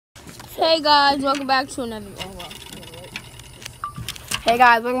Hey guys, welcome back to another video. Hey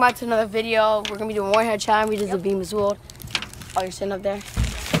guys, welcome back to another video. We're gonna be doing Warhead challenge. We just a beam is world. Oh, you're sitting up there.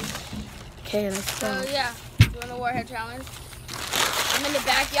 Okay, let's go. So yeah, doing the Warhead challenge. I'm in the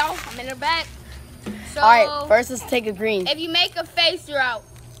back, y'all. I'm in the back. So All right, first let's take a green. if you make a face, you're out.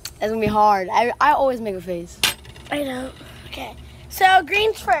 It's gonna be hard. I always make a face. I know. Okay. So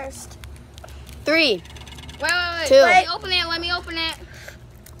green's first. 3, Wait. 2. Let me open it. Let me open it.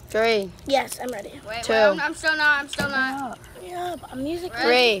 3, Yes, I'm ready. Wait, 2. I'm still not. Yeah, but I'm music.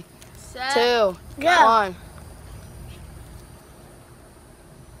 3, Set. 2, Go. 1.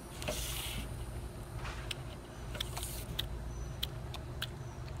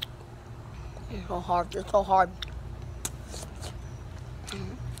 It's so hard. It's so hard.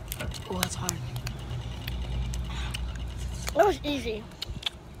 Oh, that's hard. That was easy.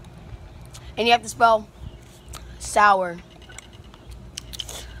 And you have to spell sour.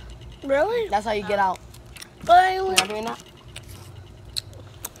 Really? That's how you get out. But You're not doing that?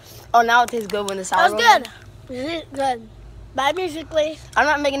 Oh, now it tastes good when the sour that was goes good. Good. Bye, Musically. in. I'm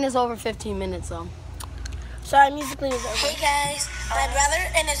not making this over 15 minutes, though. Sorry, Musically is over. Hey guys, my brother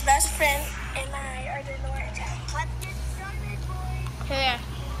and his best friend and I are doing the Warhead challenge. Let's get started, boys. Here.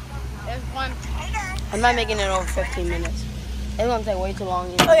 There's one. Hey guys. I'm not making it over 15 minutes. It's gonna take way too long.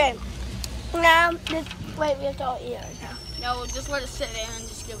 Okay. Now, wait, we have to all eat it right now. No, just let it sit there and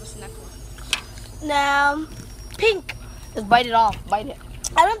just give us the next one. Now, pink. Just bite it off. Bite it.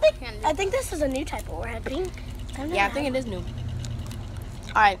 I think this is a new type of Warhead. Pink. Yeah, I think it is new. All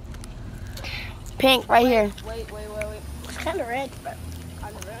right. Pink, right here. Wait. It's kind of red, but. I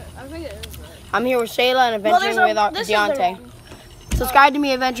think it is red. I'm here with Shayla and Adventuring with Deontay. Subscribe to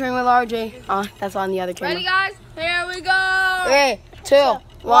me, Adventuring with RJ. Oh, that's on the other camera. Ready, guys? Here we go. 3, 2,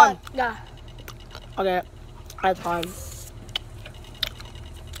 1. Go. Okay, that's hard.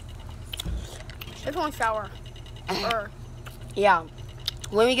 This one's sour. Yeah.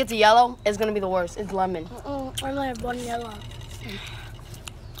 When we get to yellow, it's gonna be the worst. It's lemon. I only have one yellow.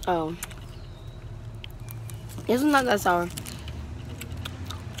 Oh. This one's not that sour.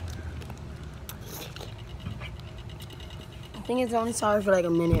 I think it's only sour for like a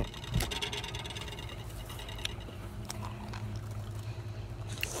minute.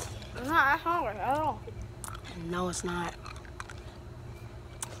 It's not that sour at all. No, it's not.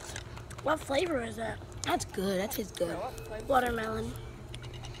 What flavor is that? That's good. That tastes good. Watermelon.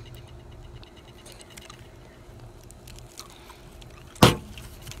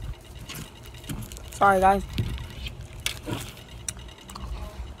 Sorry, guys.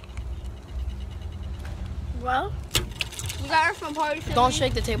 Well, We got her from Party City. Don't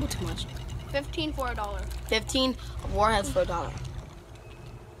shake the table too much. 15 for $1. 15 Warheads for $1.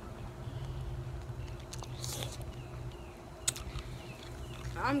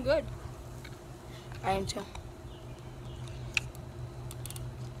 I'm good. I am too.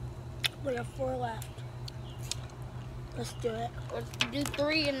 we have 4 left. Let's do it. Let's do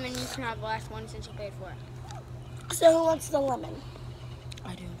 3 and then you can have the last one since you paid for it. So who wants the lemon?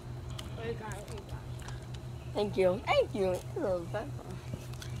 I do. You got it. Thank you. Thank you.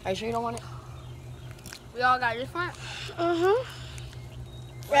 Are you sure you don't want it? We all got different.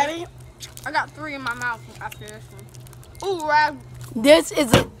 Ready? I got 3 in my mouth after this one. Ooh, This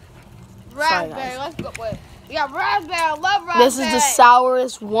is a. raspberry. guys. Let's go. Wait. We got raspberry. I love raspberry. This is the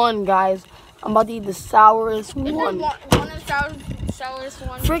sourest one, guys. I'm about to eat the sourest This is one. one of the sourest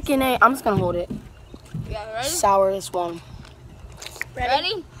ones. Freaking A. I'm just gonna hold it. Yeah, ready? Sourest one.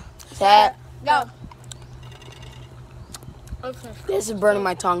 Ready? Set. Go. Okay. This is burning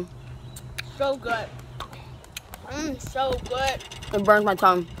my tongue. So good. So good. It burns my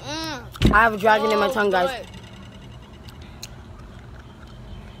tongue. I have a dragon in my tongue, guys.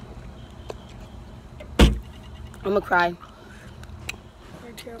 I'm gonna cry. Me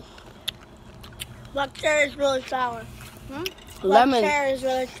too. Black cherry is really sour. Black Lemon. cherry is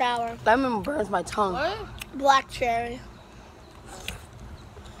really sour. Lemon burns my tongue. What? Black cherry.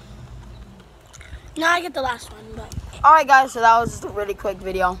 Now I get the last one, but. Alright, guys, so that was just a really quick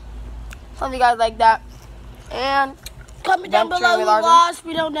video. Hope you guys like that. And Comment down Adventuring below with who RJ. lost.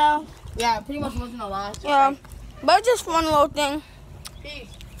 We don't know. yeah, pretty much wasn't a lot. Yeah. But just one little thing. Peace.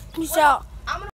 Peace out.